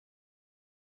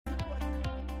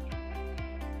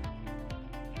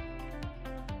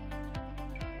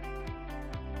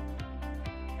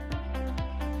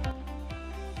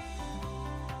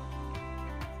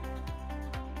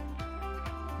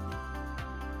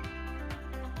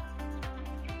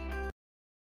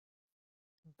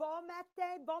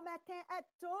Bon matin à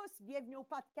tous. Bienvenue au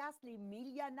podcast Les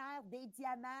Millionnaires des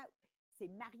Diamants. C'est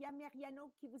Maria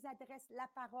Meriano qui vous adresse la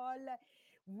parole.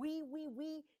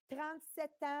 Oui,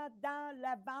 37 ans dans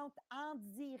la vente en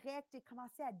direct. J'ai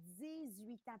commencé à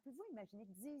 18 ans. Pouvez-vous imaginer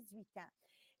 18 ans?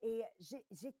 Et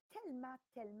j'ai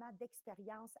tellement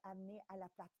d'expérience amenée à la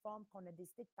plateforme qu'on a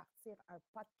décidé de partir un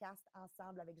podcast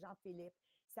ensemble avec Jean-Philippe,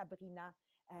 Sabrina,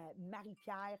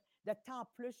 Marie-Pierre. De temps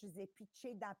plus, je les ai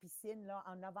pitchés dans la piscine là,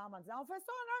 en novembre en disant « On fait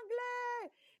ça en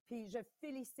anglais! » Puis je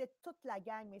félicite toute la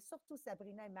gang, mais surtout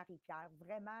Sabrina et Marie-Pierre.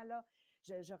 Vraiment, là,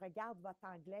 je regarde votre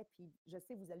anglais, puis je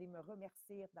sais que vous allez me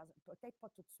remercier, peut-être pas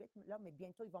tout de suite, là, mais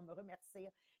bientôt, ils vont me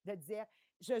remercier de dire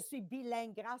 « Je suis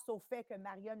bilingue grâce au fait que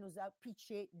Maria nous a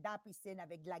pitché dans la piscine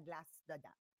avec de la glace dedans. »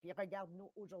 Puis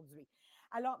regarde-nous aujourd'hui.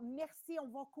 Alors, merci. On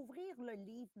va couvrir le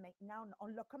livre maintenant. On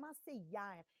l'a commencé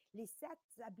hier. Les 7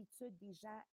 habitudes des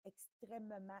gens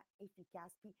extrêmement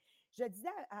efficaces. Puis, je disais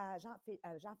à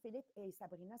Jean-Philippe et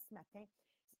Sabrina ce matin,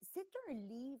 c'est un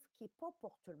livre qui n'est pas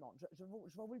pour tout le monde. Je vais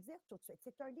vous le dire tout de suite.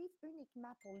 C'est un livre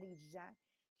uniquement pour les gens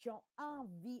qui ont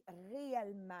envie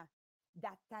réellement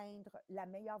d'atteindre la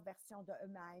meilleure version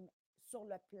d'eux-mêmes sur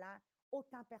le plan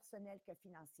autant personnel que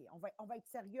financier. On va être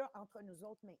sérieux entre nous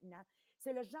autres maintenant.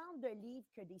 C'est le genre de livre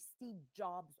que des Steve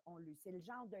Jobs ont lu. C'est le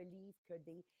genre de livre que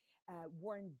des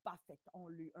Warren Buffett ont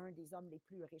lu, un des hommes les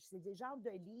plus riches. C'est des genres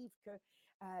de livres que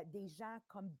des gens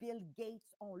comme Bill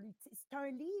Gates ont lu. C'est un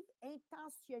livre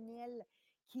intentionnel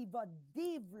qui va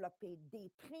développer des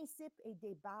principes et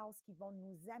des bases qui vont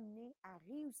nous amener à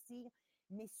réussir,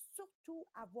 mais surtout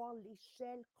avoir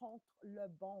l'échelle contre le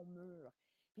bon mur.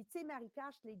 Puis, tu sais,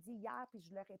 Marie-Pierre, je te l'ai dit hier, puis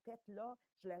je le répète là,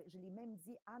 je l'ai même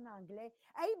dit en anglais.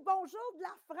 « Hey, bonjour de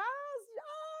la France!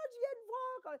 Ah, je viens de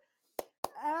voir! »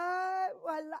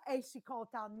 Voilà, hey, je suis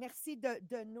contente. Merci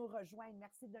de nous rejoindre.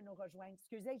 Merci de nous rejoindre.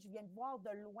 Excusez, je viens de voir de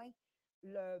loin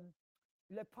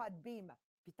le Podbeam.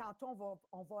 Puis tantôt,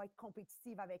 on va être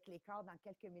compétitive avec l'écart dans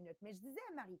quelques minutes. Mais je disais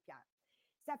à Marie-Pierre,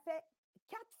 ça fait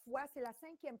 4 fois, c'est la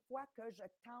 5e fois que je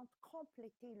tente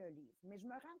compléter le livre. Mais je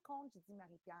me rends compte, j'ai dit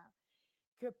Marie-Pierre,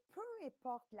 que peu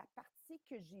importe la partie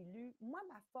que j'ai lue, moi,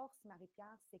 ma force,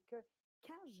 Marie-Pierre, c'est que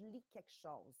quand je lis quelque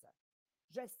chose,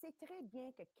 je sais très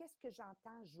bien que qu'est-ce que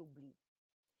j'entends, j'oublie.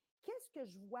 Qu'est-ce que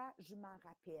je vois, je m'en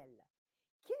rappelle.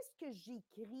 Qu'est-ce que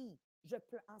j'écris, je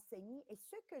peux enseigner et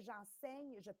ce que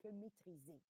j'enseigne, je peux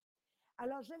maîtriser.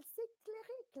 Alors, je le sais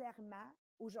très clairement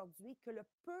aujourd'hui que le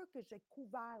peu que j'ai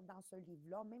couvert dans ce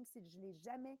livre-là, même si je ne l'ai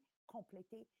jamais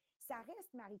complété, ça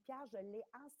reste, Marie-Pierre, je l'ai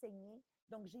enseigné,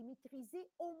 donc j'ai maîtrisé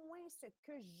au moins ce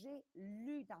que j'ai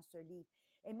lu dans ce livre.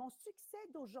 Et mon succès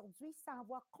d'aujourd'hui, sans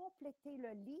avoir complété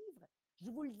le livre, je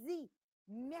vous le dis,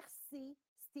 merci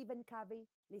Stephen Covey,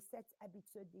 les 7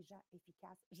 habitudes des gens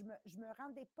efficaces. Je me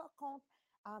rendais pas compte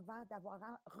avant d'avoir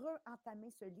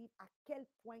re-entamé ce livre à quel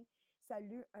point ça a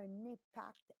eu un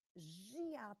impact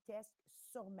gigantesque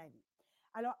sur ma vie.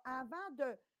 Alors, avant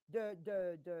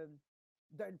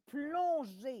de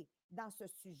plonger dans ce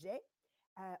sujet,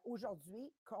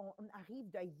 aujourd'hui, qu'on arrive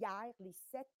de hier, les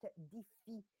 7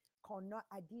 défis qu'on a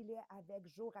à dealer avec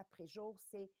jour après jour,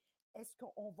 c'est est-ce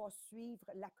qu'on va suivre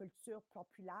la culture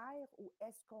populaire ou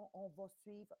est-ce qu'on va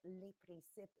suivre les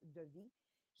principes de vie?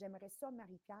 J'aimerais ça,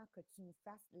 Marie-Pierre, que tu nous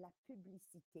fasses la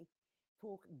publicité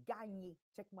pour gagner,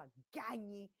 check-moi,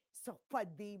 gagner sur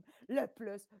Podbeam le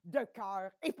plus de cœur.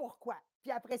 Et pourquoi?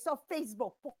 Puis après ça,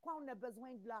 Facebook. Pourquoi on a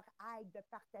besoin de leur aide, de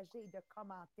partager et de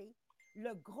commenter?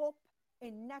 Le groupe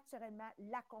est naturellement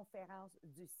la conférence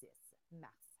du 6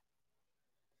 mars.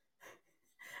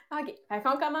 OK. Fait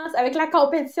qu'on commence avec la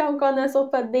compétition qu'on a sur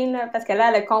Podbean, là, parce que là,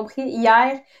 elle a compris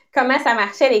hier comment ça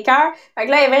marchait les cœurs. Fait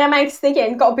que là, elle est vraiment excitée qu'il y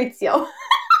ait une compétition.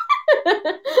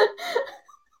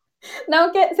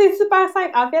 Donc, c'est super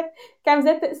simple. En fait, quand vous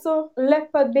êtes sur le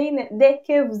Podbean, dès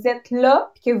que vous êtes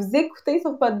là puis que vous écoutez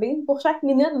sur Podbean, pour chaque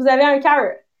minute, vous avez un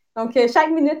cœur. Donc,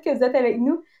 chaque minute que vous êtes avec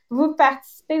nous, vous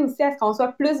participez aussi à ce qu'on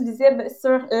soit plus visible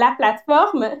sur la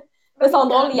plateforme. Là, ils sont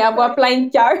drôles, il y en voit plein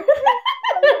de cœurs.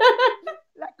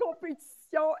 La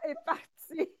compétition est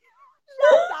partie.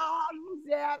 J'adore, je vous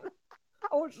aime.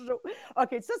 On joue.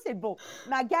 OK, ça, c'est beau.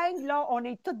 Ma gang, là, on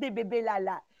est tous des bébés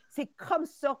lala. C'est comme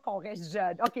ça qu'on reste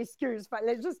jeune. OK, excuse,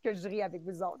 fallait juste que je rie avec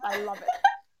vous autres. I love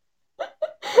it.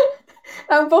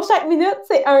 Donc, pour chaque minute,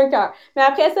 c'est 1 cœur. Mais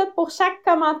après ça, pour chaque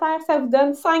commentaire, ça vous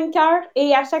donne 5 cœurs.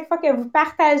 Et à chaque fois que vous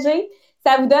partagez,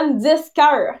 ça vous donne 10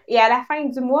 cœurs. Et à la fin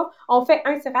du mois, on fait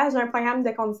un tirage d'un programme de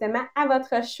conditionnement à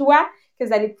votre choix que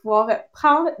vous allez pouvoir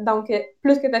prendre. Donc,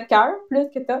 plus que tu as de cœurs, plus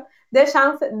que tu as de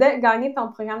chances de gagner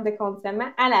ton programme de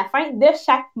conditionnement à la fin de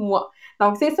chaque mois.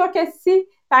 Donc, c'est sûr que si,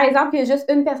 par exemple, il y a juste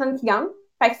une personne qui gagne,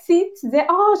 Fait que si tu dis «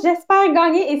 Oh, j'espère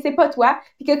gagner » et c'est pas toi,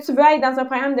 puis que tu veux être dans un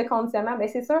programme de conditionnement, bien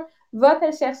c'est sûr, va te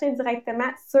le chercher directement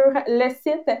sur le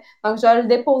site. Donc, je vais le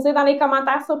déposer dans les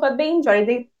commentaires sur Podbean, je vais le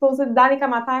déposer dans les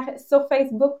commentaires sur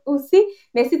Facebook aussi.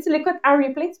 Mais si tu l'écoutes en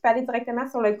replay, tu peux aller directement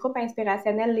sur le groupe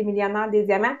inspirationnel Les Millionnaires des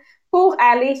Diamants pour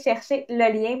aller chercher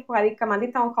le lien, pour aller commander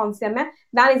ton conditionnement.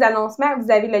 Dans les annoncements, vous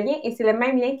avez le lien et c'est le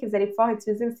même lien que vous allez pouvoir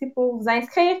utiliser aussi pour vous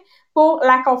inscrire pour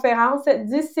la conférence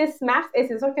du 6 mars. Et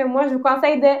c'est sûr que moi, je vous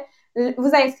conseille de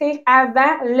vous inscrire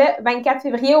avant le 24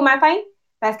 février au matin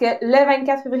parce que le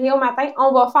 24 février au matin,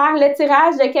 on va faire le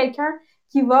tirage de quelqu'un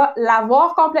qui va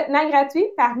l'avoir complètement gratuit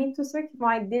parmi tous ceux qui vont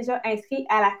être déjà inscrits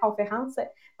à la conférence.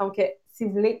 Donc, si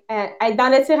vous voulez être dans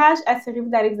le tirage, assurez-vous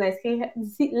d'aller vous inscrire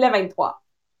d'ici le 23.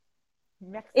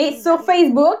 Merci. Et sur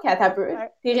Facebook, attends un peu,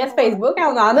 il reste Facebook,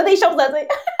 hein, on en a des choses à dire.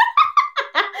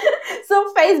 Sur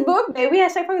Facebook, ben oui, à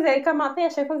chaque fois que vous allez commenter, à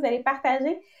chaque fois que vous allez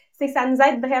partager, c'est que ça nous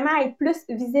aide vraiment à être plus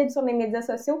visibles sur les médias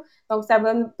sociaux. Donc, ça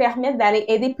va nous permettre d'aller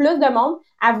aider plus de monde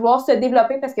à vouloir se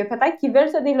développer parce que peut-être qu'ils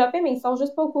veulent se développer, mais ils sont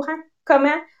juste pas au courant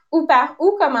comment ou par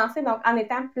où commencer. Donc, en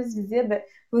étant plus visible,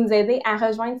 vous nous aidez à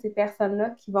rejoindre ces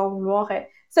personnes-là qui vont vouloir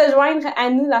se joindre à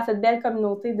nous dans cette belle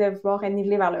communauté de vouloir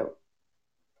niveler vers le haut.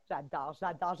 J'adore,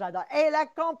 j'adore, j'adore. Et la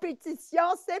compétition,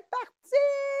 c'est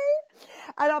parti!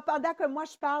 Alors, pendant que moi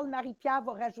je parle, Marie-Pierre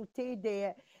va rajouter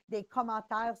des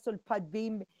commentaires sur le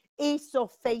Podbeam et sur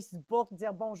Facebook,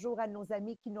 dire bonjour à nos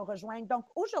amis qui nous rejoignent. Donc,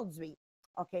 aujourd'hui,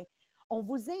 OK, on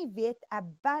vous invite à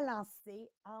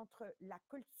balancer entre la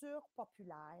culture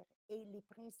populaire et les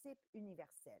principes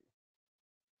universels.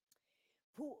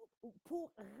 Pour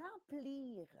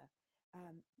remplir,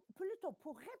 plutôt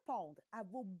pour répondre à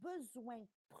vos besoins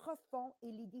profonds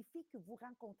et les défis que vous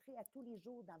rencontrez à tous les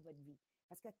jours dans votre vie.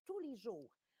 Parce que tous les jours,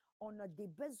 on a des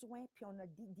besoins puis on a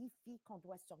des défis qu'on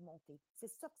doit surmonter. C'est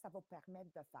ça que ça va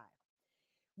permettre de faire.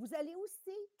 Vous allez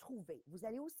aussi trouver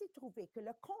que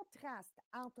le contraste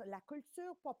entre la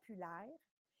culture populaire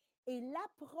et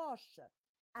l'approche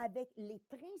avec les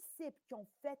principes qui ont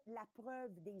fait la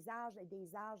preuve des âges et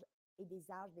des âges et des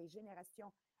âges des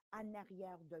générations en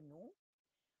arrière de nous,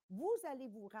 vous allez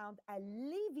vous rendre à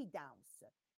l'évidence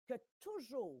que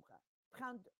toujours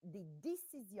prendre des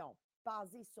décisions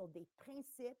basées sur des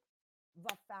principes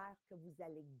va faire que vous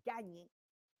allez gagner,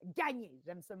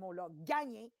 j'aime ce mot-là,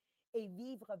 gagner et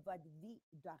vivre votre vie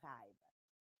de rêve.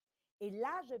 Et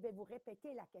là, je vais vous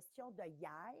répéter la question de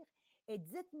hier et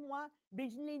dites-moi, mais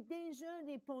je l'ai déjà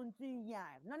répondu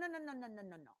hier. Non, non, non, non, non, non,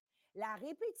 non, non. La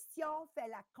répétition fait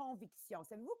la conviction.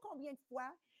 Savez-vous combien de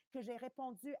fois que j'ai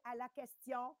répondu à la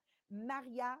question,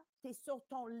 Maria, tu es sur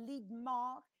ton lit de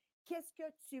mort, qu'est-ce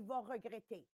que tu vas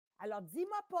regretter? Alors,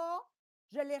 dis-moi pas,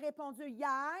 je l'ai répondu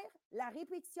hier, la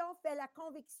répétition fait la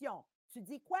conviction. Tu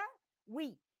dis quoi?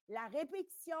 Oui, la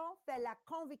répétition fait la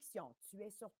conviction. Tu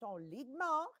es sur ton lit de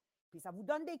mort, puis ça vous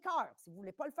donne des cœurs. Si vous ne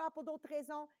voulez pas le faire pour d'autres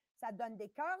raisons, ça donne des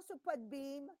cœurs sur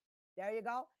Podbeam. There you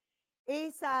go.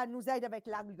 Et ça nous aide avec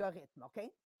l'algorithme, OK?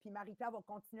 Puis Marie-Pierre va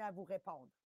continuer à vous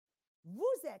répondre. Vous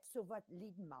êtes sur votre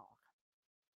lit de mort.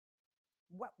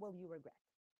 What will you regret?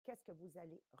 Qu'est-ce que vous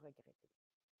allez regretter?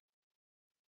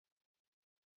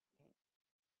 Okay.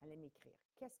 Allez m'écrire.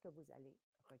 Qu'est-ce que vous allez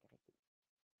regretter?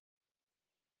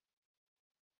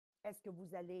 Est-ce que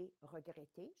vous allez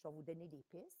regretter? Je vais vous donner des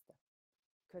pistes.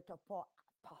 Que tu n'as pas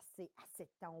passé assez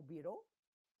de temps au bureau?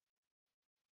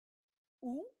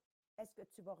 Ou est-ce que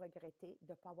tu vas regretter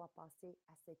de ne pas avoir passé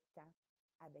assez de temps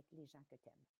avec les gens que tu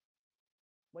aimes?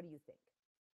 What do you think?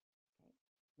 Okay.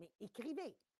 Mais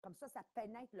écrivez, comme ça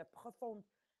pénètre le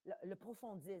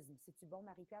profondisme. C'est-tu bon,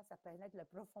 Marie-Pierre? Ça pénètre le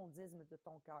profondisme de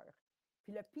ton cœur.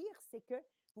 Puis le pire, c'est que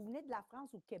vous venez de la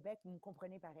France ou du Québec, vous me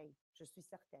comprenez pareil. Je suis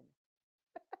certaine.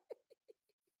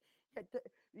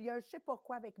 Il y a, je ne sais pas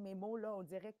quoi avec mes mots, là, on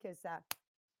dirait que ça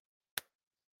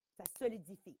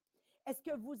solidifie. Est-ce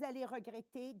que vous allez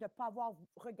regretter de ne pas avoir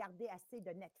regardé assez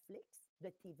de Netflix, de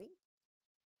TV,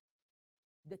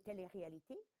 de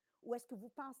télé-réalité? Ou est-ce que vous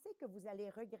pensez que vous allez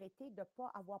regretter de ne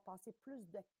pas avoir passé plus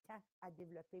de temps à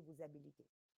développer vos habiletés?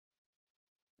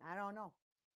 I don't know.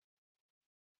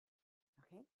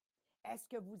 OK? Est-ce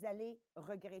que vous allez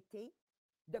regretter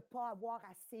de ne pas avoir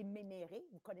assez méméré?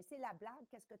 Vous connaissez la blague,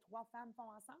 qu'est-ce que trois femmes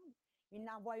font ensemble? Ils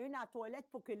n'envoient une à la toilette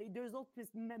pour que les deux autres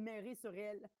puissent mémérer sur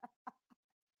elle.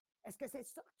 Est-ce que c'est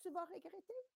ça que tu vas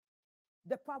regretter?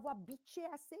 De ne pas avoir bitché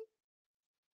assez?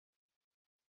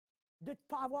 De ne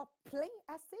pas avoir plaint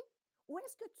assez? Ou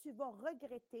est-ce que tu vas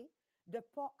regretter de ne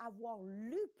pas avoir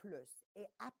lu plus et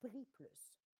appris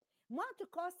plus? Moi, en tout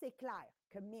cas, c'est clair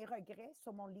que mes regrets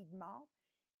sur mon lit de mort,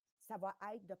 ça va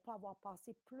être de ne pas avoir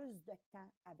passé plus de temps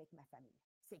avec ma famille.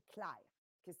 C'est clair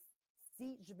que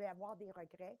si je vais avoir des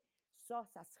regrets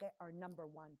ça serait un number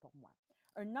one pour moi.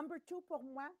 Un number two pour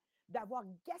moi, d'avoir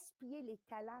gaspillé les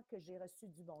talents que j'ai reçus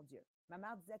du bon Dieu. Ma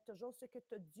mère disait toujours, ce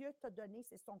que Dieu t'a donné,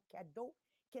 c'est son cadeau.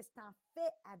 Qu'est-ce que tu en fais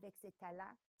avec ces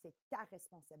talents? C'est ta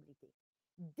responsabilité.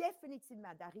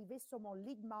 Définitivement, d'arriver sur mon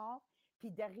lit de mort,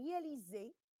 puis de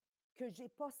réaliser que je n'ai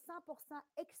pas 100%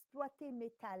 exploité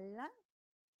mes talents,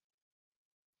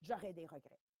 j'aurais des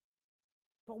regrets.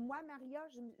 Pour moi, Maria,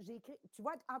 j'ai écrit, tu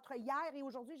vois, entre hier et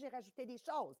aujourd'hui, j'ai rajouté des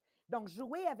choses. Donc,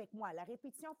 jouez avec moi. La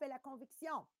répétition fait la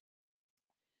conviction.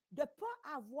 De ne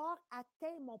pas avoir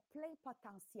atteint mon plein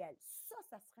potentiel.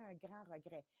 Ça serait un grand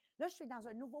regret. Là, je suis dans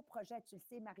un nouveau projet. Tu le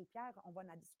sais, Marie-Pierre, on va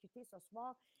en discuter ce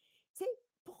soir. Tu sais,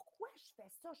 pourquoi je fais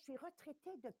ça? Je suis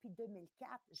retraitée depuis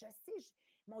 2004. Je sais,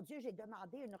 mon Dieu, j'ai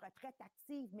demandé une retraite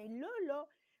active. Mais là,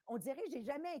 on dirait que je n'ai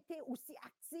jamais été aussi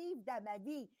active dans ma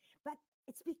vie. But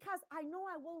it's because I know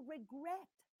I will regret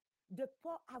de ne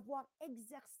pas avoir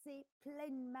exercé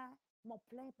pleinement mon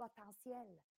plein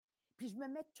potentiel. Puis je me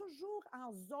mets toujours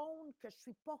en zone que je ne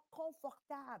suis pas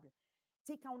confortable.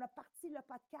 Tu sais, quand on a parti le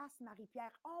podcast,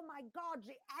 Marie-Pierre, oh my God,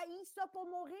 j'ai haï ça pour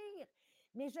mourir.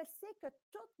 Mais je sais que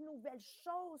toute nouvelle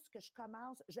chose que je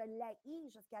commence, je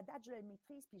l'haïs jusqu'à date, je le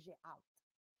maîtrise, puis j'ai hâte.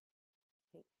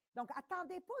 Okay? Donc,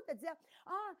 attendez pas de dire,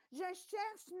 je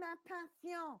cherche ma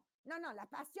passion. Non, la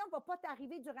passion ne va pas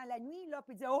t'arriver durant la nuit, là,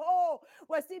 puis dire,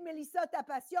 voici Mélissa, ta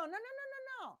passion. Non,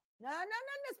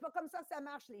 c'est pas comme ça que ça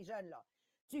marche, les jeunes, là.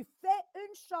 Tu fais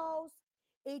une chose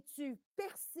et tu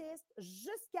persistes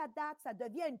jusqu'à date, ça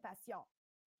devient une passion.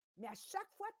 Mais à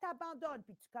chaque fois que tu abandonnes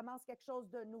puis tu commences quelque chose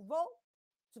de nouveau,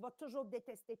 tu vas toujours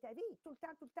détester ta vie, tout le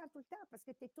temps, parce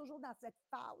que tu es toujours dans cette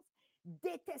phase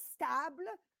détestable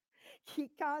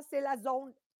quand c'est la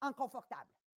zone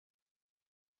inconfortable.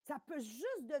 Ça peut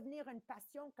juste devenir une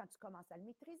passion quand tu commences à le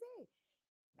maîtriser.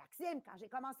 Maxime, quand j'ai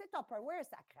commencé Tupperware,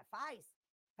 sacrifice,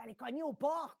 il fallait cogner aux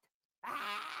portes.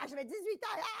 J'avais 18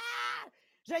 ans.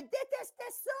 Je détestais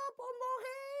ça pour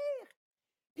mourir.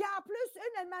 Puis en plus,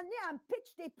 elle m'a amené à me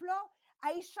pitch des plats,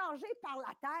 à échanger par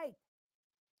la tête.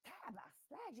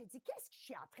 Tabarnak, j'ai dit, qu'est-ce que je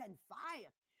suis en train de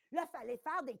faire? Là, il fallait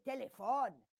faire des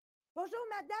téléphones. Bonjour,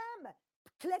 madame.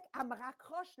 Clic, elle me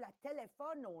raccroche le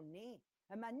téléphone au nez.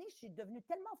 Un moment donné, je suis devenue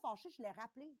tellement fâchée, je l'ai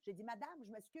rappelé. J'ai dit, madame,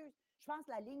 je m'excuse, je pense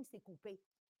que la ligne s'est coupée.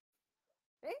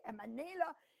 Un moment donné,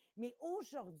 là. Mais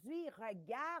aujourd'hui,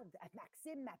 regarde,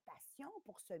 Maxime, ma passion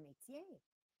pour ce métier.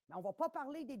 Mais on ne va pas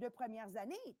parler des 2 premières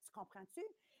années, tu comprends-tu?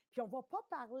 Puis on ne va pas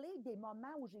parler des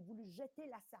moments où j'ai voulu jeter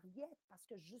la serviette parce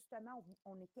que justement,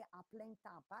 on était en pleine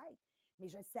tempête. Mais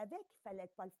je savais qu'il ne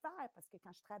fallait pas le faire parce que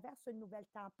quand je traverse une nouvelle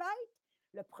tempête,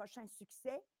 le prochain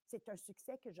succès, c'est un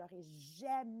succès que je n'aurais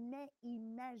jamais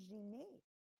imaginé.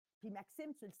 Puis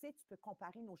Maxime, tu le sais, tu peux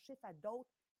comparer nos chiffres à d'autres.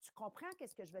 Tu comprends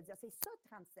qu'est-ce que je veux dire? C'est ça,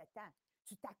 37 ans.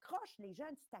 Tu t'accroches, les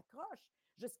jeunes, tu t'accroches.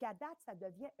 Jusqu'à date, ça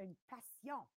devient une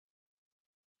passion.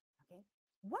 Okay?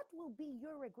 What will be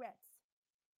your regrets?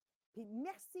 Puis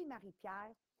merci,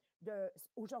 Marie-Pierre,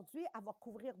 aujourd'hui, elle va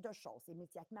couvrir 2 choses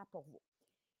immédiatement pour vous.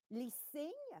 Les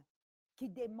signes qui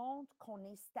démontrent qu'on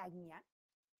est stagnant.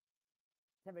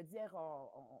 Ça veut dire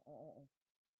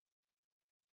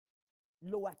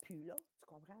l'eau a pu, là. Tu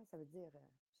comprends? Ça veut dire,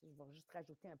 je vais juste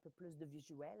rajouter un peu plus de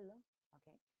visuel, là. OK?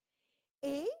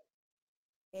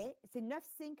 Et c'est 9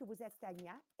 signes que vous êtes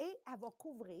stagnant et elle va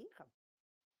couvrir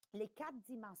les 4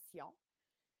 dimensions.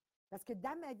 Parce que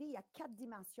dans ma vie, il y a 4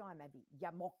 dimensions à ma vie. Il y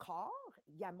a mon corps,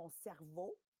 il y a mon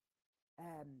cerveau,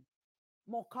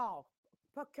 mon corps,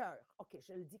 pas cœur. OK,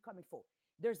 je le dis comme il faut.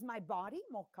 There's my body,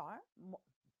 mon cœur,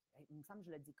 il me semble que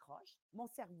je le dis croche, mon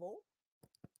cerveau,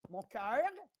 mon cœur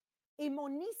et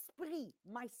mon esprit,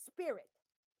 my spirit.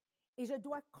 Et je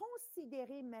dois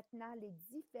considérer maintenant les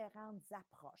différentes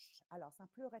approches. Alors, sans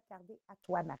plus retarder, à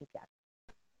toi, Marie-Pierre.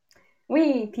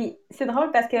 Oui, puis c'est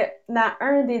drôle parce que dans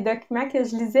un des documents que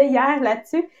je lisais hier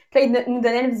là-dessus, puis là, il nous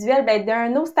donnait le visuel,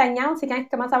 d'un eau stagnante, c'est quand il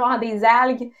commence à avoir des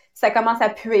algues, ça commence à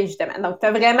puer, justement. Donc, tu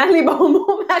as vraiment les bons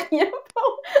mots, Mariam,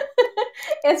 pour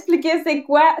expliquer c'est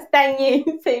quoi stagner.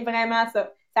 C'est vraiment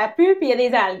ça. Ça pue, puis il y a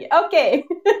des algues. OK!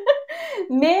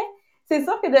 Mais c'est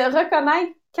sûr que de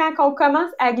reconnaître quand on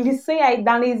commence à glisser, à être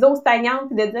dans les eaux stagnantes,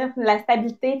 puis de dire la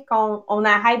stabilité, qu'on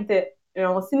arrête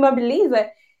on s'immobilise,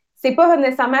 c'est pas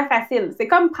nécessairement facile. C'est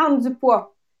comme prendre du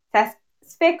poids. Ça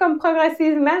se fait comme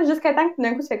progressivement jusqu'à temps que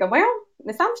d'un coup, tu fais comme, voyons, il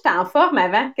me semble que j'étais en forme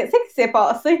avant. Qu'est-ce qui s'est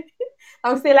passé?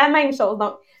 Donc, c'est la même chose.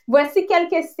 Donc, voici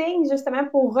quelques signes, justement,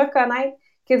 pour reconnaître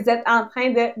que vous êtes en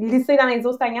train de glisser dans les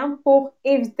eaux stagnantes pour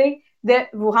éviter de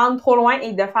vous rendre trop loin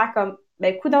et de faire comme,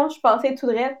 coudonc, je suis passée tout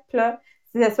droit, puis là,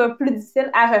 que ce soit plus difficile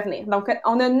à revenir. Donc,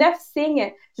 on a 9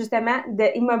 signes, justement,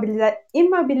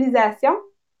 d'immobilisation.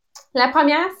 La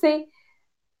première, c'est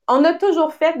On a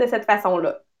toujours fait de cette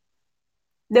façon-là.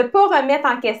 De ne pas remettre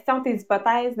en question tes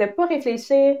hypothèses, de ne pas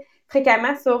réfléchir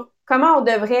fréquemment sur comment on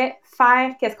devrait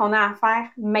faire, qu'est-ce qu'on a à faire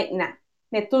maintenant.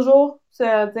 Mais toujours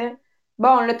se dire, bon,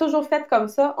 on l'a toujours fait comme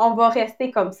ça, on va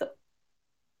rester comme ça.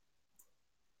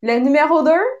 Le numéro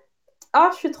 2,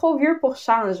 je suis trop vieux pour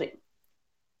changer.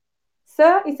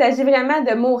 Ça, il s'agit vraiment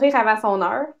de mourir avant son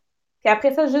heure, puis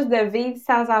après ça, juste de vivre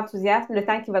sans enthousiasme le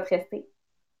temps qui va te rester.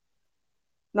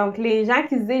 Donc, les gens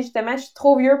qui se disent justement, je suis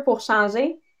trop vieux pour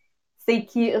changer, c'est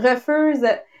qu'ils refusent,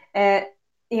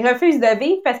 ils refusent de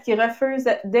vivre parce qu'ils refusent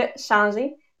de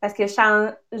changer, parce que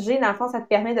changer, dans le fond, ça te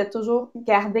permet de toujours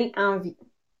garder en vie.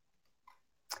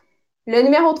 Le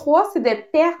numéro 3, c'est de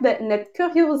perdre notre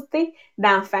curiosité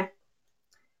d'enfant.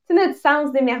 C'est notre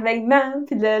sens d'émerveillement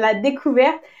puis de la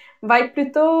découverte va être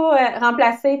plutôt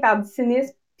remplacé par du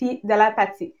cynisme puis de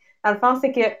l'apathie. Dans le fond,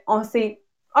 c'est qu'on sait,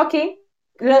 OK,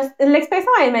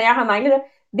 l'expression est meilleure en anglais, là.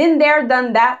 Been there,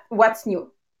 done that, what's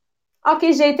new? OK,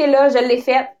 j'ai été là, je l'ai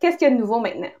fait, qu'est-ce qu'il y a de nouveau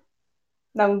maintenant?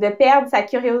 Donc, de perdre sa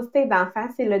curiosité d'enfant,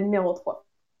 c'est le numéro 3.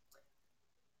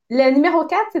 Le numéro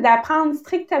 4, c'est d'apprendre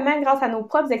strictement grâce à nos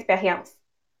propres expériences.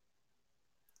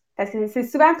 Parce que c'est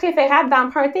souvent préférable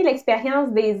d'emprunter l'expérience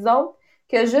des autres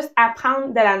que juste apprendre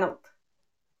de la nôtre.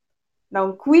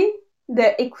 Donc oui,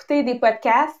 d'écouter des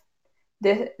podcasts,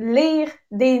 de lire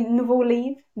des nouveaux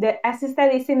livres, d'assister à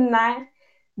des séminaires,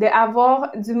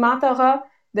 d'avoir du mentorat,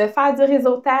 de faire du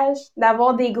réseautage,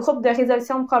 d'avoir des groupes de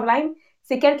résolution de problèmes,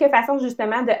 c'est quelques façons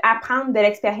justement d'apprendre de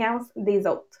l'expérience des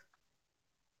autres.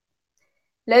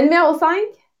 Le numéro 5,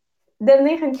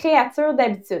 devenir une créature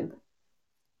d'habitude.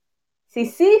 C'est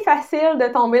si facile de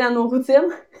tomber dans nos routines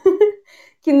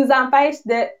qui nous empêchent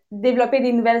de développer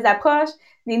des nouvelles approches,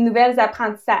 des nouvelles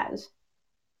apprentissages.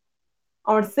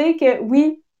 On le sait que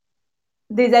oui,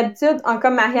 des habitudes,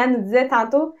 comme Marianne nous disait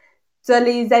tantôt, tu as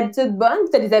les habitudes bonnes,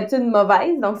 tu as les habitudes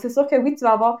mauvaises. Donc, c'est sûr que oui, tu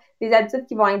vas avoir des habitudes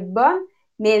qui vont être bonnes,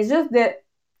 mais juste de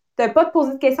ne pas te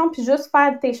poser de questions puis juste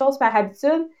faire tes choses par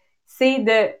habitude, c'est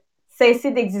de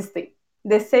cesser d'exister,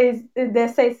 de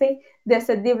cesser de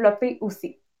se développer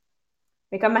aussi.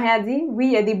 Mais comme Marie a dit, oui,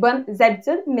 il y a des bonnes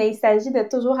habitudes, mais il s'agit de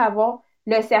toujours avoir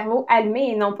le cerveau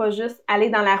allumé et non pas juste aller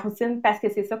dans la routine parce que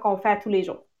c'est ça qu'on fait à tous les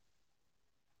jours.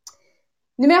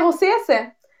 Numéro 6,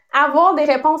 avoir des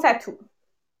réponses à tout.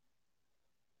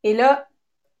 Et là,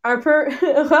 un peu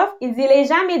rough, il dit les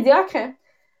gens médiocres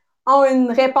ont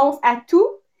une réponse à tout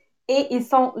et ils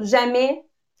sont jamais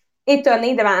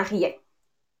étonnés devant rien.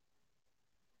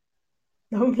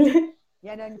 Donc, il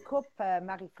y en a une couple,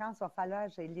 Marie-France, il va falloir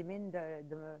que j'élimine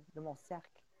de mon cercle.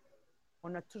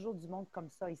 On a toujours du monde comme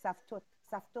ça. Ils savent tout,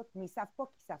 mais ils ne savent pas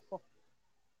qu'ils ne savent pas.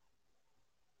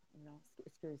 Non,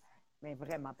 excuse. Mais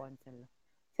vraiment bonne celle-là.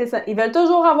 C'est ça. Ils veulent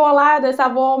toujours avoir l'air de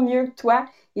savoir mieux que toi.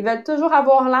 Ils veulent toujours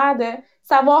avoir l'air de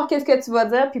savoir qu'est-ce que tu vas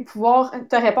dire puis pouvoir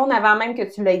te répondre avant même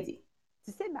que tu l'aies dit.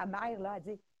 Tu sais, ma mère, là, elle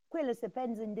dit quella si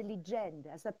pensa intelligente,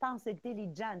 elle se pense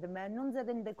intelligente, mais non si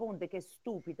rende compte qu'elle est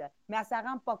stupide. Mais elle ne se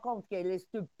rend pas compte qu'elle est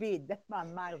stupide. Ma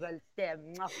mère, je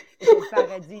t'aime. Au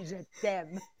paradis, je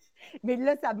t'aime. Mais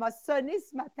là, ça m'a sonné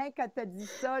ce matin quand tu as dit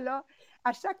ça, là.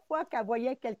 À chaque fois qu'elle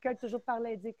voyait quelqu'un toujours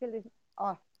parler, elle dit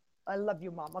I love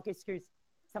you, mom. OK, excuse.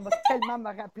 Ça m'a tellement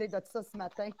me rappelé de ça ce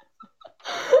matin.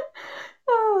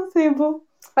 C'est beau.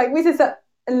 Fait que oui, c'est ça.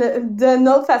 D'une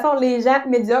autre façon, les gens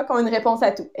médiocres ont une réponse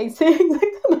à tout. Et c'est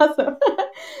exactement ça.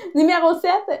 Numéro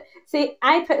 7, c'est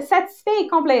être satisfait et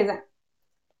complaisant.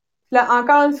 Là,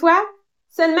 encore une fois,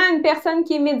 seulement une personne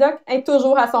qui est médiocre est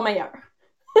toujours à son meilleur.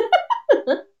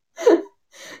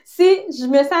 Si je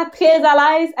me sens très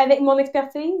à l'aise avec mon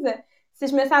expertise, si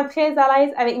je me sens très à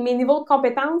l'aise avec mes niveaux de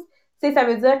compétences, ça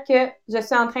veut dire que je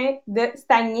suis en train de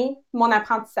stagner mon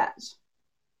apprentissage.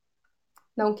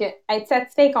 Donc, être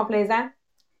satisfait et complaisant,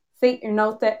 c'est un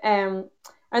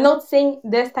autre signe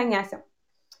de stagnation.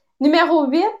 Numéro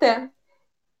 8,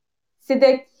 c'est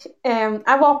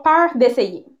d'avoir peur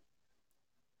d'essayer.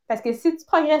 Parce que si tu ne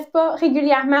progresses pas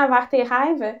régulièrement vers tes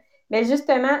rêves, bien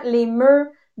justement, les murs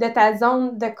de ta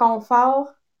zone de confort,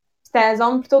 ta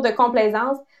zone plutôt de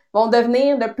complaisance, vont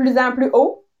devenir de plus en plus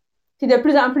hauts puis de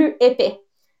plus en plus épais.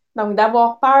 Donc,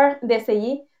 d'avoir peur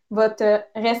d'essayer va te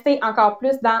rester encore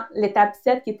plus dans l'étape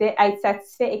 7 qui était être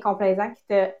satisfait et complaisant, qui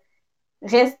te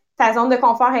reste, ta zone de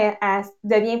confort elle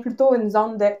devient plutôt une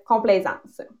zone de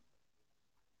complaisance.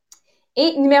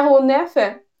 Et numéro 9,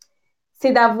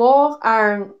 c'est d'avoir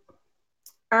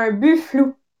un but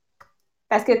flou.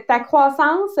 Parce que ta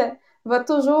croissance va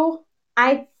toujours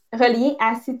être reliée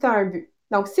à si tu as un but.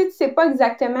 Donc, si tu ne sais pas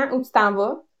exactement où tu t'en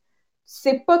vas, tu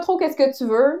ne sais pas trop qu'est-ce que tu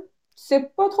veux, tu ne sais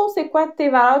pas trop c'est quoi tes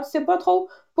valeurs, tu ne sais pas trop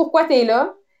pourquoi tu es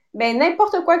là, bien,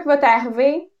 n'importe quoi qui va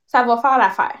t'arriver, ça va faire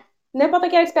l'affaire. N'importe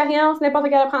quelle expérience, n'importe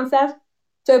quel apprentissage,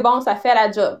 c'est bon, ça fait la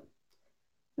job.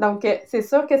 Donc, c'est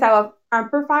sûr que ça va un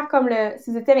peu faire comme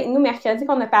si vous étiez avec nous mercredi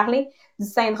qu'on a parlé du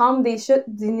syndrome des chutes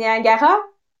du Niagara.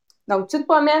 Donc, tu te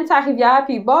promènes sur la rivière,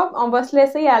 puis bon, on va se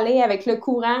laisser aller avec le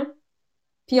courant,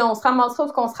 puis on se ramassera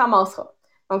où qu'on se ramassera.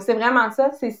 Donc, c'est vraiment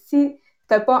ça. C'est si tu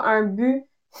n'as pas un but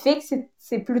fixe,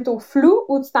 c'est plutôt flou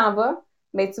où tu t'en vas,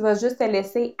 mais tu vas juste te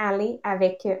laisser aller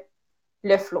avec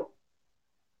le flow.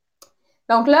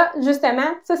 Donc là, justement,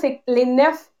 ça, c'est les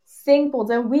 9 signes pour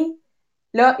dire oui,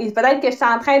 là, peut-être que je suis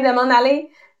en train de m'en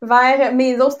aller vers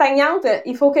mes eaux stagnantes,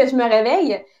 il faut que je me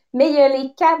réveille, mais il y a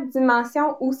les 4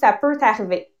 dimensions où ça peut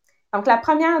t'arriver. Donc, la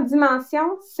première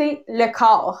dimension, c'est le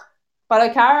corps. Pas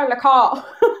le cœur, le corps.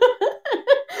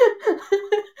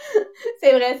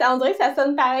 C'est vrai, on dirait que ça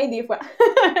sonne pareil des fois.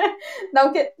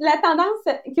 Donc, la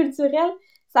tendance culturelle,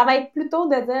 ça va être plutôt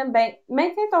de dire,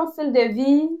 maintiens ton style de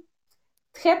vie,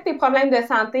 traite tes problèmes de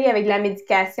santé avec de la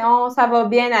médication, ça va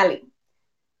bien aller.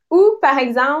 Ou, par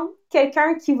exemple,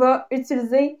 quelqu'un qui va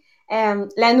utiliser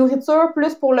la nourriture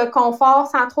plus pour le confort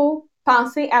sans trop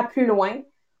penser à plus loin.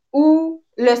 Ou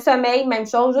le sommeil, même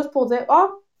chose, juste pour dire «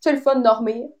 Oh, c'est le fun de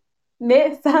dormir »,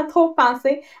 mais sans trop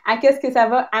penser à qu'est-ce que ça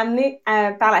va amener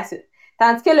par la suite.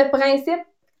 Tandis que le principe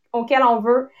auquel on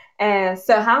veut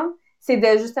se rendre, c'est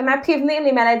de justement prévenir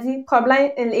les maladies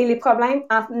et les problèmes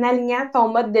en alignant ton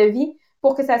mode de vie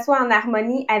pour que ça soit en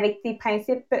harmonie avec tes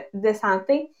principes de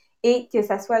santé et que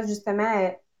ça soit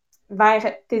justement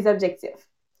vers tes objectifs.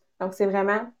 Donc, c'est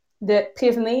vraiment de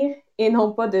prévenir et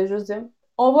non pas de juste dire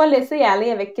on va laisser aller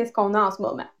avec qu'est-ce qu'on a en ce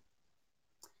moment.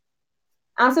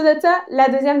 Ensuite de ça, la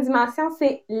deuxième dimension,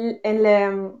 c'est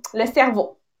le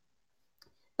cerveau.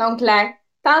 Donc, la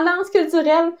tendance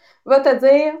culturelle va te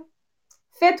dire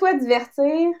fais-toi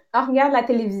divertir, regarde la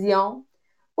télévision.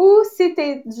 Ou si tu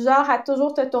es du genre à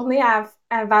toujours te tourner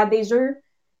vers des jeux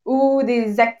ou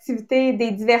des activités,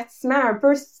 des divertissements un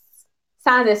peu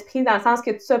sans esprit, dans le sens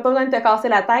que tu n'as pas besoin de te casser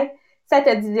la tête, ça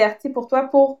te divertit pour toi,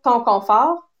 pour ton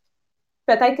confort.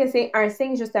 Peut-être que c'est un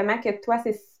signe justement que toi,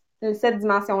 c'est cette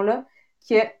dimension-là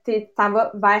que tu t'en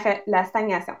vas vers la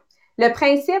stagnation. Le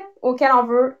principe auquel on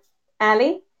veut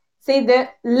aller, c'est de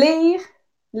lire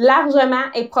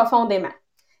largement et profondément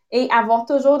et avoir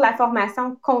toujours de la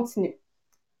formation continue.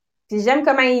 Puis j'aime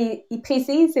comment il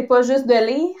précise, c'est pas juste de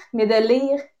lire, mais de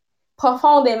lire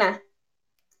profondément.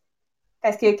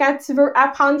 Parce que quand tu veux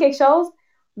apprendre quelque chose,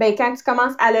 quand tu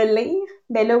commences à le lire,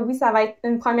 là, oui, ça va être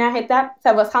une première étape,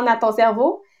 ça va se rendre à ton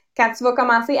cerveau. Quand tu vas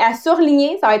commencer à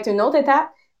surligner, ça va être une autre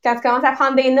étape. Quand tu commences à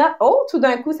prendre des notes, tout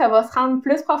d'un coup, ça va se rendre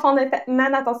plus profondément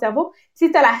dans ton cerveau.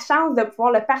 Si tu as la chance de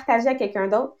pouvoir le partager à quelqu'un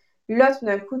d'autre, là, tout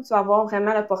d'un coup, tu vas avoir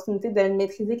vraiment l'opportunité de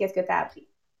maîtriser qu'est-ce que tu as appris.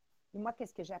 Et moi,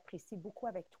 qu'est-ce que j'apprécie beaucoup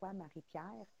avec toi,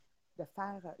 Marie-Pierre, de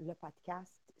faire le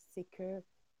podcast, c'est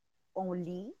qu'on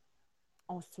lit,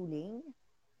 on souligne,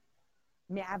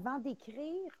 mais avant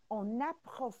d'écrire, on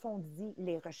approfondit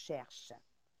les recherches.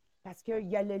 Parce qu'il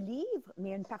y a le livre, mais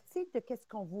il y a une partie de ce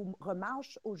qu'on vous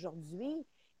remarche aujourd'hui,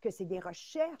 que c'est des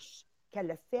recherches qu'elle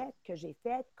a faites, que j'ai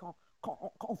faites,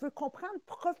 qu'on veut comprendre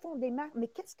profondément. Mais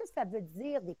qu'est-ce que ça veut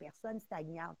dire des personnes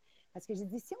stagnantes? Parce que j'ai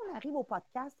dit, si on arrive au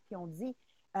podcast et on dit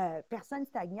personnes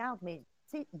stagnantes, mais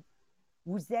tu sais,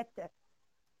 vous êtes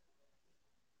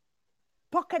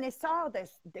pas connaisseur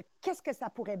de qu'est-ce que ça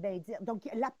pourrait bien dire. Donc,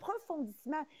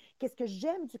 l'approfondissement, qu'est-ce que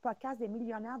j'aime du podcast des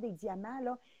millionnaires des diamants,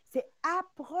 là, c'est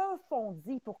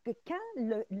approfondi pour que quand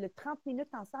le 30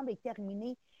 minutes ensemble est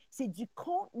terminé, c'est du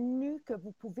contenu que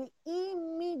vous pouvez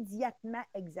immédiatement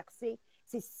exercer.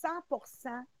 C'est 100%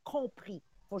 compris.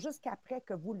 Il faut juste qu'après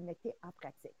que vous le mettez en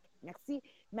pratique. Merci,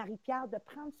 Marie-Pierre, de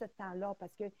prendre ce temps-là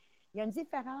parce qu'il y a une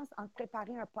différence entre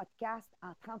préparer un podcast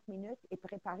en 30 minutes et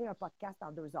préparer un podcast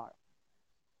en 2 heures.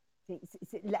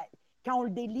 Quand on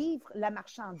le délivre, la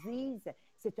marchandise,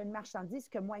 c'est une marchandise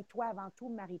que moi et toi, avant tout,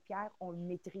 Marie-Pierre, on le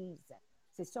maîtrise.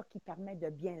 C'est ça qui permet de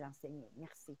bien l'enseigner.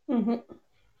 Merci. Mm-hmm.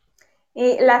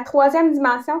 Et la troisième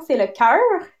dimension, c'est le cœur,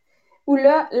 où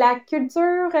là,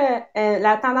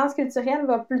 la tendance culturelle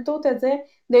va plutôt te dire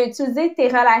d'utiliser tes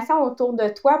relations autour de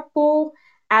toi pour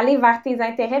aller vers tes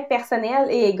intérêts personnels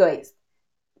et égoïstes.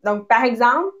 Donc, par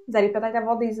exemple, vous allez peut-être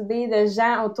avoir des idées de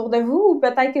gens autour de vous ou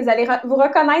peut-être que vous allez vous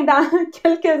reconnaître dans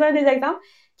quelques-uns des exemples.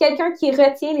 Quelqu'un qui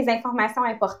retient les informations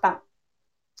importantes.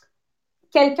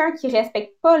 Quelqu'un qui ne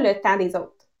respecte pas le temps des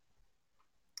autres.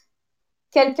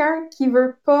 Quelqu'un qui ne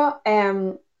veut pas,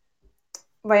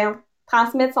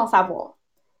 transmettre son savoir.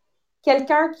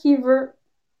 Quelqu'un qui ne veut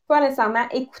pas nécessairement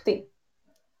écouter.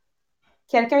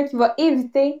 Quelqu'un qui va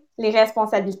éviter les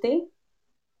responsabilités.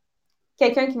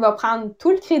 Quelqu'un qui va prendre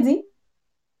tout le crédit.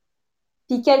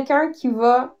 Puis quelqu'un qui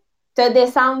va te te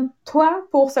descendre toi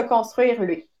pour se construire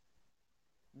lui.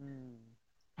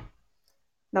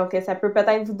 Donc, ça peut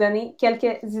peut-être vous donner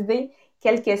quelques idées,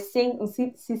 quelques signes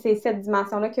aussi, si c'est cette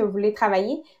dimension-là que vous voulez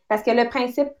travailler. Parce que le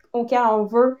principe auquel on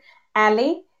veut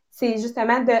aller, c'est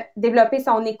justement de développer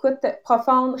son écoute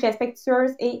profonde,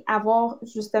 respectueuse et avoir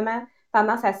justement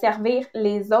tendance à servir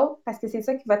les autres parce que c'est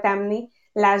ça qui va t'amener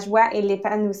la joie et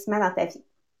l'épanouissement dans ta vie.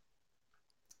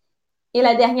 Et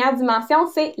la dernière dimension,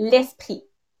 c'est l'esprit.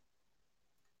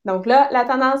 Donc là, la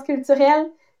tendance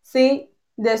culturelle, c'est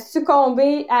de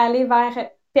succomber à aller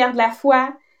vers perdre la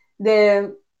foi,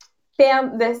 de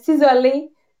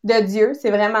s'isoler de Dieu, c'est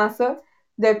vraiment ça,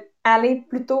 de aller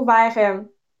plutôt vers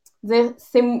dire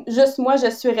c'est juste moi, je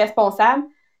suis responsable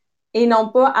et non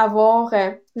pas avoir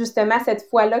justement cette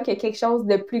foi-là qu'il y a quelque chose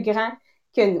de plus grand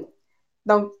que nous.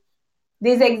 Donc,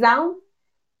 des exemples,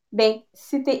 ben,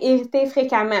 si tu es irrité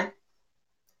fréquemment,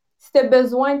 si tu as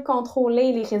besoin de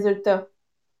contrôler les résultats,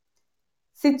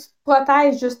 si tu te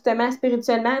protèges justement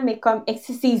spirituellement, mais comme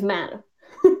excessivement,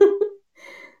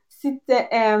 si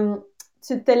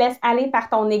tu te laisses aller par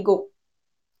ton ego,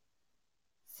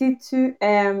 si tu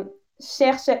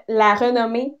cherches la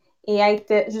renommée et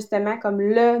être justement comme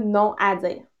le nom à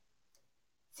dire,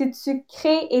 si tu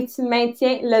crées et tu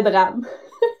maintiens le drame.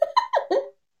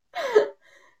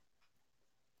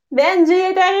 Benji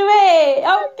est arrivé!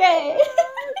 OK!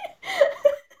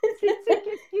 Sais-tu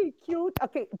qu'est-ce qui est cute?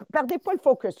 OK, perdez pas le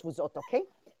focus, vous autres, OK?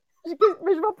 Mais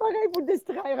je vais pareil vous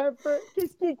distraire un peu.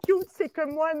 Qu'est-ce qui est cute, c'est que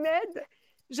Mohamed,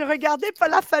 je regardais par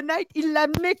la fenêtre, il la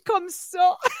met comme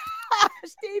ça.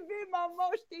 Je t'ai vu,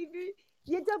 maman, je t'ai vu.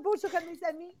 Viens dire bonjour à mes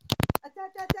amis. Attends.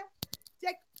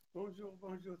 Check. Bonjour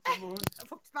tout le monde. Il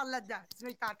faut que tu parles là-dedans, sinon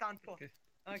ils ne t'entendent pas.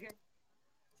 OK?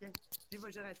 Tiens, dis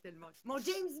bonjour à tout le monde. Mon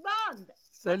James Bond!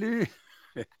 Salut.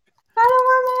 Allô,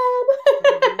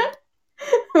 Mohamed!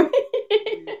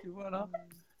 Et tu vois là,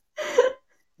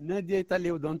 Nadia est allée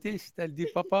au dentiste, elle dit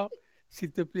papa,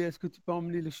 s'il te plaît, est-ce que tu peux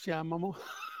emmener le chien à maman?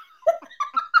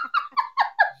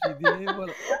 J'ai dit et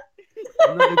voilà.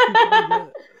 On aurait pu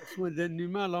prendre soin d'un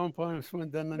humain, là on prend soin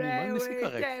d'un animal, mais c'est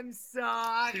correct. T'aimes ça,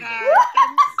 arrête,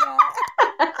 t'aimes ça.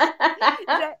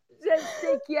 Je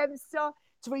sais qu'il aime ça.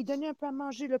 Tu vas lui donner un peu à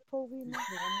manger, le pauvre. Oui, mais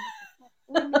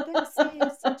donne, c'est tout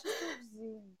ça,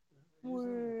 vous.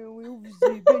 Oui, vous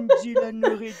avez Benji, la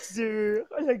nourriture.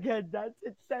 Le gars,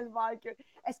 c'est tellement que...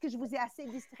 Est-ce que je vous ai assez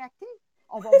distracté?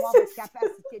 On va voir votre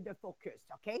capacité de focus,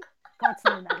 OK?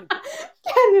 Continuez, Marie-Pierre.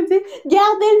 Elle nous dit,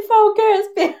 gardez le focus!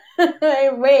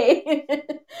 Oui!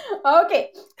 OK!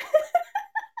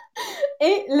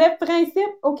 Et le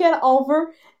principe auquel on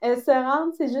veut se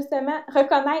rendre, c'est justement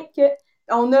reconnaître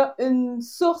qu'on a une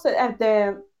source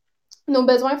de nos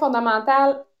besoins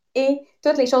fondamentaux et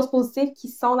toutes les choses positives qui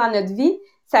sont dans notre vie.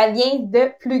 Ça vient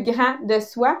de plus grand de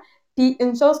soi. Puis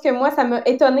une chose que moi, ça m'a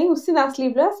étonnée aussi dans ce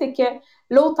livre-là, c'est que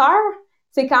l'auteur,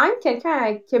 c'est quand même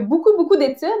quelqu'un qui a beaucoup, beaucoup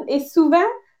d'études et souvent,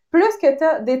 plus que tu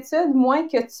as d'études, moins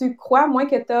que tu crois, moins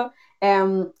que tu as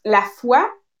la foi.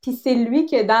 Puis c'est lui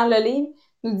que dans le livre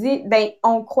nous dit, ben,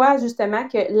 on croit justement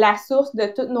que la source de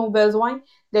tous nos besoins,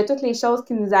 de toutes les choses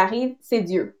qui nous arrivent, c'est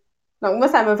Dieu. Donc moi,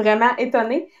 ça m'a vraiment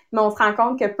étonnée, mais on se rend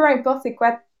compte que peu importe c'est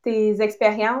quoi tes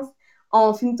expériences,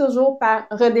 on finit toujours par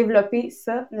redévelopper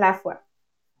ça, la foi.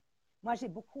 Moi, j'ai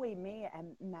beaucoup aimé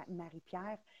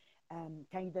Marie-Pierre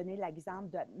quand il donnait l'exemple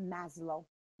de Maslow.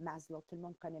 Maslow, tout le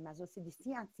monde connaît Maslow. C'est des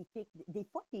scientifiques. Des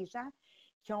fois, des gens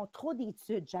qui ont trop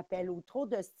d'études, j'appelle, ou trop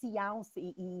de sciences,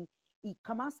 et ils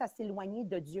commencent à s'éloigner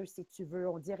de Dieu, si tu veux.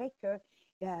 On dirait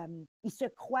qu'ils se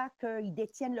croient qu'ils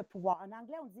détiennent le pouvoir. En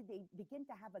anglais, on dit « they begin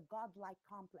to have a godlike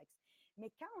complex ». Mais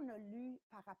quand on a lu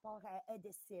par rapport à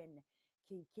Edison,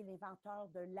 qui est l'inventeur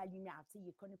de la lumière, il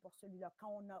est connu pour celui-là,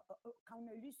 quand on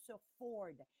a lu sur Ford,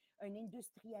 un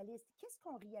industrialiste, qu'est-ce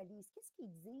qu'on réalise? Qu'est-ce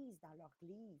qu'ils disent dans leurs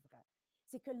livres?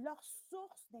 C'est que leur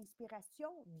source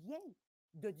d'inspiration vient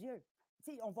de Dieu.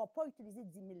 On ne va pas utiliser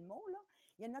 10 000 mots, là.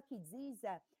 Il y en a qui disent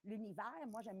l'univers.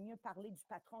 Moi, j'aime mieux parler du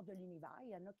patron de l'univers. Il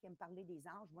y en a qui aiment parler des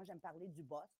anges. Moi, j'aime parler du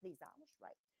boss des anges.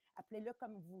 Right? Appelez-le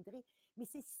comme vous voudrez. Mais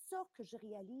c'est ça que je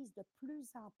réalise de plus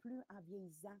en plus en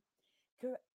vieillissant,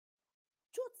 que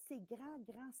tous ces grands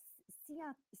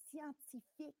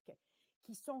scientifiques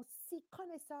qui sont si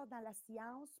connaisseurs dans la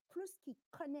science, plus qu'ils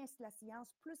connaissent la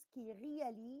science, plus qu'ils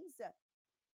réalisent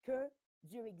que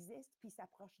Dieu existe puis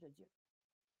s'approche de Dieu.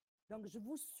 Donc, je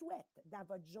vous souhaite dans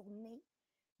votre journée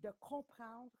de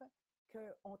comprendre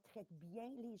qu'on traite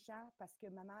bien les gens parce que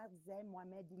ma mère disait,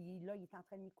 Mohamed, il est en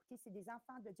train de m'écouter, c'est des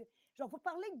enfants de Dieu. Je vais vous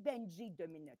parler de Benji 2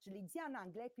 minutes. Je l'ai dit en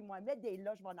anglais, puis Mohamed est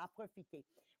là, je vais en profiter.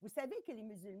 Vous savez que les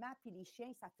musulmans puis les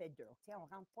chiens, ça fait dur. On ne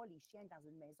rentre pas les chiens dans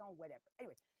une maison ou whatever.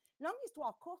 Anyway, longue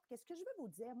histoire courte, qu'est-ce que je veux vous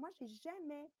dire? Moi, je n'ai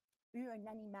jamais eu un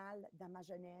animal dans ma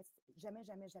jeunesse. Jamais,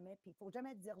 jamais, jamais. Puis il ne faut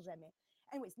jamais dire jamais.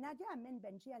 Anyways, Nadia amène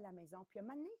Benji à la maison. Puis à un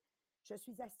moment donné, je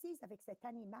suis assise avec cet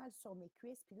animal sur mes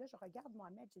cuisses. Puis là, je regarde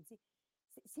Mohamed. Je dis,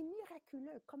 c'est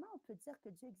miraculeux. Comment on peut dire que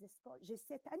Dieu n'existe pas? J'ai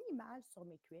cet animal sur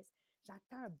mes cuisses.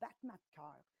 J'entends un battement de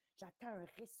cœur. J'entends un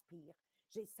respire.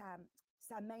 J'ai sa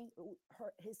main,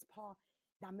 his paw,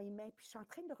 dans mes mains. Puis je suis en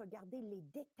train de regarder les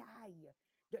détails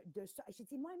de ça. J'ai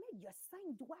dit, Mohamed, il a 5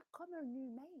 doigts comme un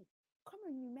humain. Comme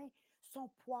un humain. Son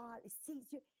poil,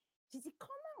 ses yeux. J'ai dit,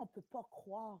 comment on ne peut pas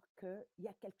croire qu'il y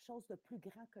a quelque chose de plus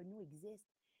grand que nous existe?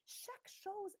 Chaque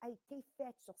chose a été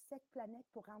faite sur cette planète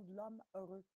pour rendre l'homme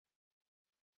heureux.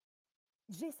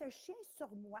 J'ai ce chien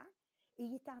sur moi et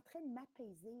il est en train de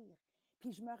m'apaiser.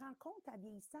 Puis je me rends compte en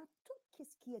vieillissant, tout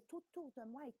ce qui est autour de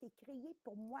moi a été créé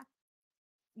pour moi,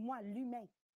 l'humain,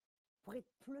 pour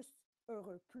être plus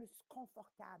heureux, plus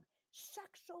confortable.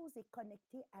 Chaque chose est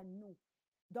connectée à nous.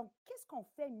 Donc, qu'est-ce qu'on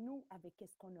fait, nous, avec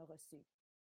ce qu'on a reçu?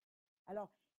 Alors,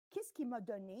 qu'est-ce qu'il m'a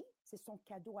donné? C'est son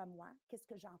cadeau à moi. Qu'est-ce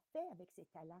que j'en fais avec ses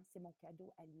talents? C'est mon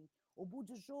cadeau à lui. Au bout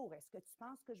du jour, est-ce que tu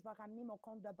penses que je vais ramener mon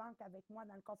compte de banque avec moi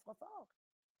dans le coffre-fort?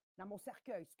 Dans mon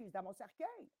cercueil, dans mon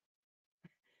cercueil.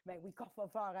 Ben oui,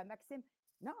 coffre-fort, hein, Maxime.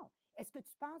 Non. Est-ce que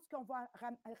tu penses qu'on va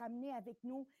ramener avec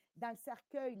nous dans le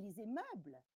cercueil les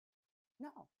immeubles?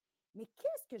 Non. Mais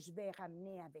qu'est-ce que je vais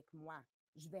ramener avec moi?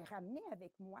 Je vais ramener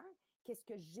avec moi qu'est-ce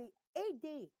que j'ai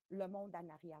aidé le monde en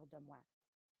arrière de moi.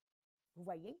 Vous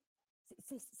voyez?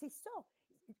 C'est ça.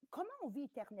 Comment on vit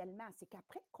éternellement? C'est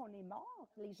qu'après qu'on est mort,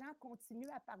 les gens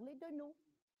continuent à parler de nous.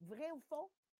 Vrai ou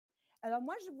faux? Alors,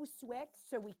 moi, je vous souhaite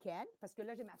ce week-end, parce que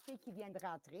là, j'ai ma fille qui vient de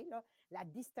rentrer, là, la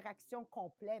distraction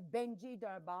complète, Benji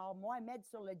d'un bord, Mohamed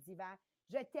sur le divan.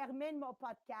 Je termine mon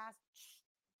podcast. Chut,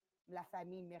 la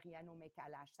famille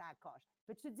Mériano-Mécalage, ça accroche.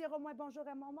 Peux-tu dire au moins bonjour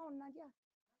à mon monde, Nadia?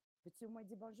 Peux-tu au moins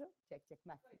dire bonjour? Check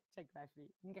ma fille. Check ma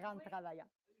fille. Une grande travaillante.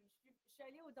 Je suis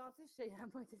allée au dentiste, je suis à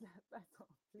moitié de la patte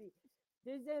enflée.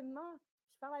 Deuxièmement,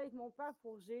 je parle avec mon père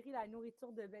pour gérer la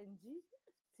nourriture de Benji.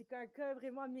 C'est un cas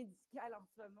vraiment médical en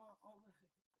ce moment.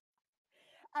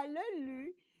 Elle a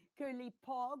lu que les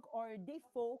POG ont un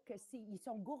défaut, qu'ils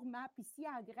sont gourmands, puis s'ils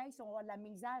engraissent, ils ont de la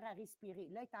misère à respirer.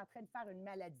 Là, il est en train de faire une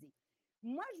maladie.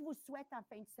 Moi, je vous souhaite en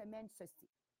fin de semaine ceci,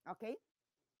 OK?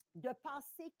 De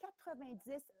passer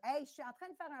 90, hey, je suis en train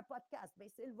de faire un podcast,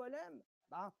 baissez le volume.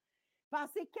 Bon.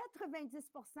 Passez 90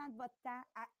 de votre temps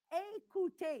à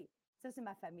écouter. Ça, c'est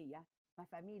ma famille, hein? Ma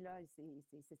famille, là,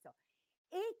 c'est ça.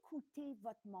 Écoutez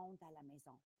votre monde à la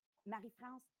maison.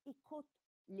 Marie-France, écoute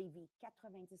Lévi,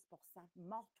 90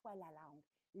 mords-toi la langue.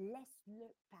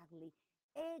 Laisse-le parler.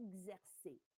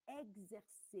 Exercez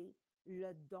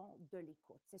le don de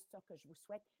l'écoute. C'est ça que je vous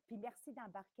souhaite. Puis merci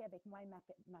d'embarquer avec moi et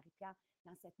Marie-Pierre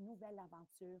dans cette nouvelle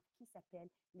aventure qui s'appelle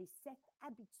les 7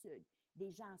 habitudes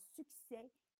des gens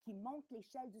succès qui montent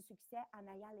l'échelle du succès en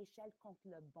ayant l'échelle contre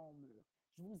le bon mur.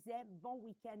 Je vous aime. Bon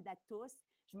week-end à tous.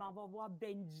 Je m'en vais voir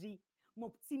Benji, mon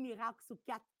petit miracle sous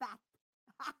 4 pattes.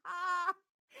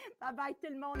 Bye bye tout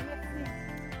le monde. Merci.